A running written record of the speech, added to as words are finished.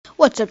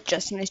What's up,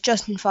 Justin? It's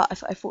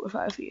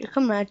Justin5545 here,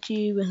 coming at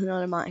you with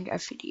another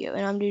Minecraft video,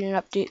 and I'm doing an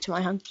update to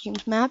my Hunger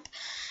Games map.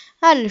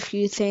 I added a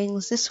few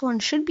things. This one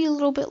should be a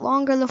little bit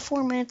longer than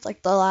 4 minutes,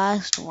 like the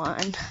last one.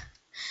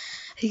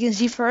 As you can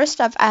see,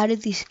 first I've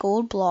added these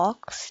gold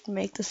blocks to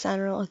make the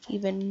center look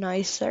even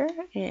nicer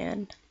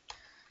and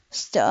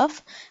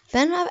stuff.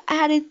 Then I've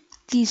added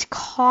these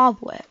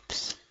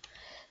cobwebs.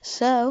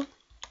 So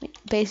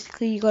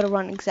basically, you got to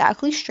run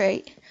exactly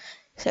straight.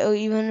 So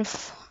even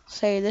if,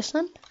 say, this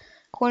one.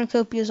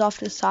 Cornucopia is off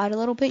to the side a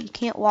little bit. You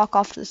can't walk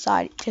off to the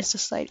side just a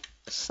slight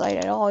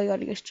at all. You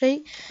gotta go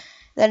straight.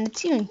 Then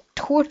it's even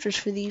torturous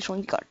for these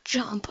ones. You gotta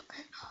jump.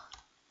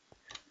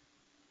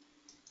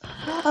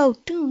 Oh,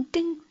 ding,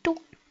 ding, ding,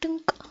 ding.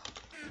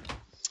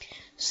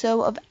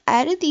 So I've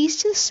added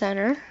these to the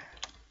center.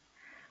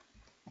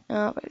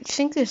 I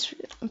think this.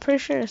 I'm pretty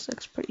sure this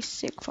looks pretty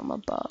sick from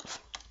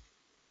above.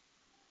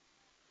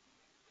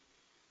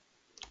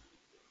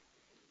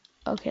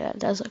 Okay, that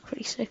does look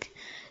pretty sick.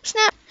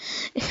 Snap!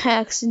 I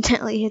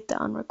accidentally hit the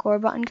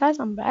unrecord button, guys.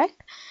 I'm back.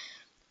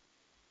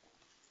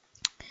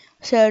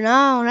 So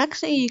now,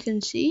 next thing you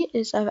can see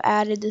is I've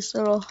added this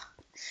little.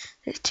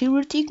 There's 2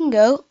 routes you can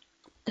go.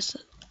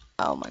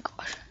 Oh my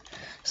gosh.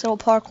 This little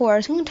parkour.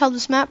 As you can tell,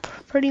 this map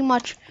pretty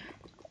much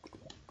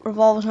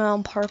revolves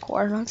around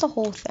parkour. Not the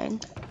whole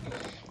thing.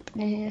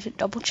 And here's a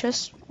double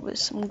chest with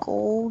some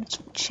gold,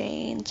 some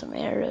chains, some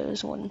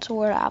arrows, 1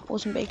 sword,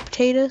 apples, and baked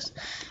potatoes.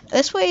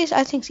 This way is,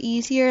 I think,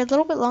 easier. A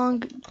little bit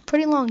long,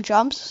 pretty long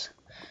jumps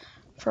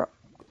for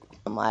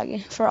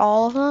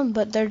all of them,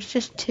 but there's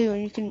just 2,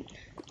 and you can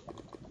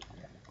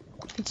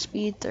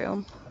speed through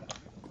them.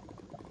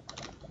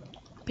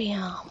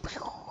 Bam.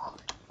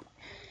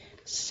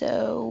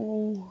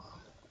 So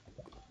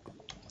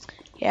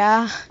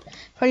yeah,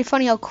 pretty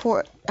funny how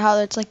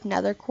it's like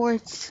nether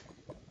quartz.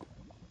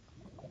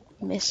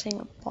 Missing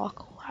a block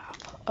of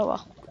lava. Oh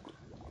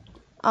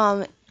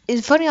well.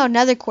 It's funny how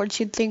nether quartz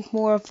you'd think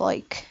more of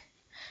like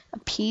a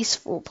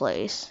peaceful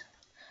place,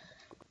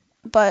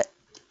 but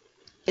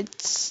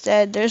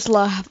instead there's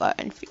lava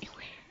everywhere.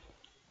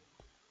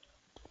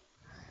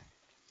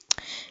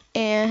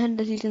 And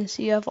as you can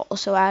see, I've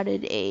also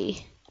added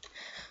a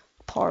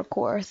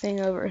parkour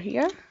thing over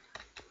here.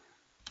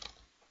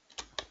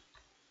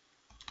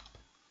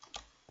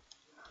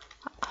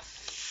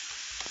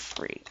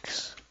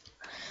 Freaks.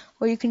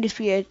 Or you can just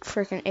be a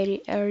freaking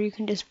idiot, or you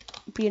can just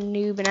be a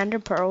noob and ender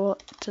pearl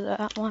to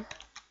that one.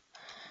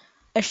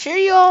 I assure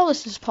you all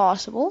this is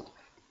possible.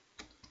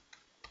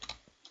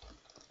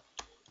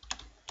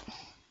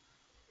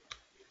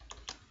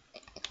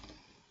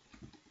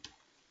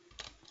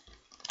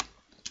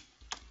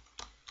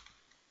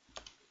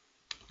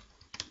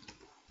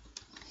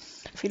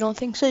 If you don't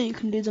think so, you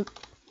can do them.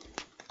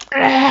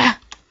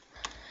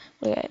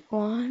 Wait,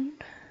 1,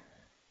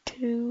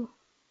 2.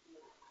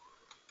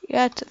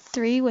 Yeah, it's a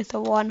 3 with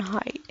a 1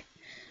 height,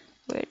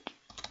 which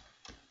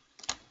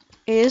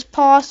is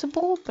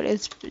possible, but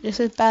it's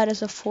just as bad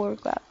as a 4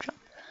 grab jump.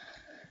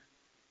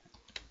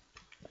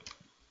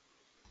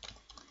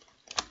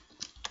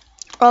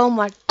 Oh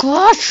my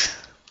gosh!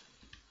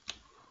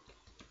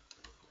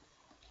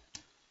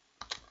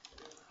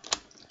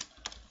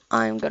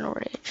 I'm gonna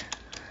rage.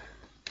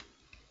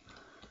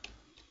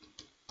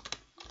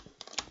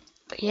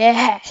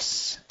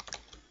 Yes!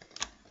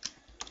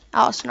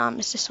 Also, no, I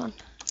missed this one.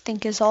 I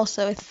think is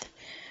also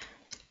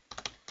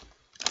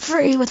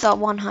 3 with a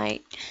 1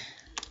 height.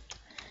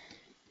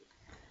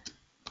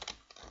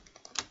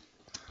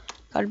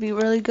 Gotta be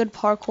really good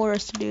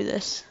parkourers to do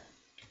this.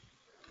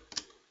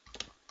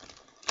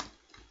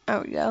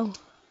 There we go.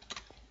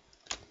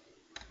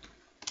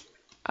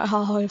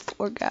 Oh, I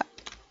forgot.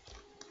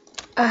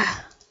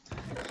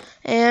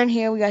 And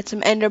here we got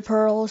some ender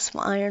pearls,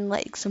 some iron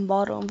legs, some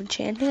bottle of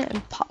enchantment,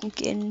 and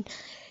pumpkin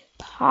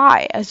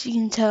pie. As you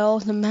can tell,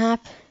 the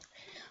map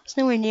is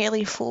nowhere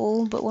nearly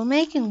full, but we're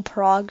making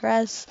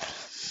progress.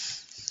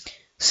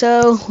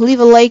 So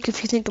leave a like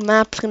if you think the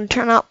map's going to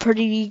turn out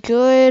pretty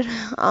good.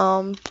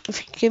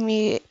 If you give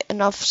me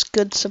enough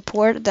good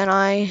support, then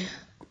I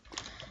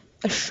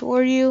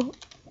assure you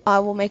I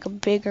will make a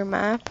bigger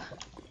map.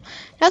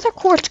 Nether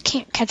quartz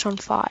can't catch on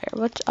fire.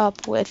 What's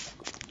up with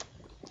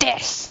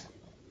this?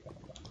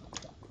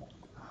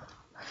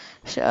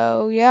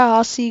 So yeah,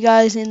 I'll see you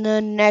guys in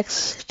the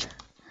next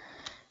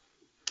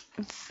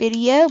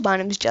video. My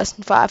name is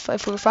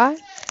Justin5545,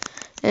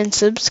 and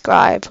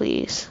subscribe,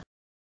 please.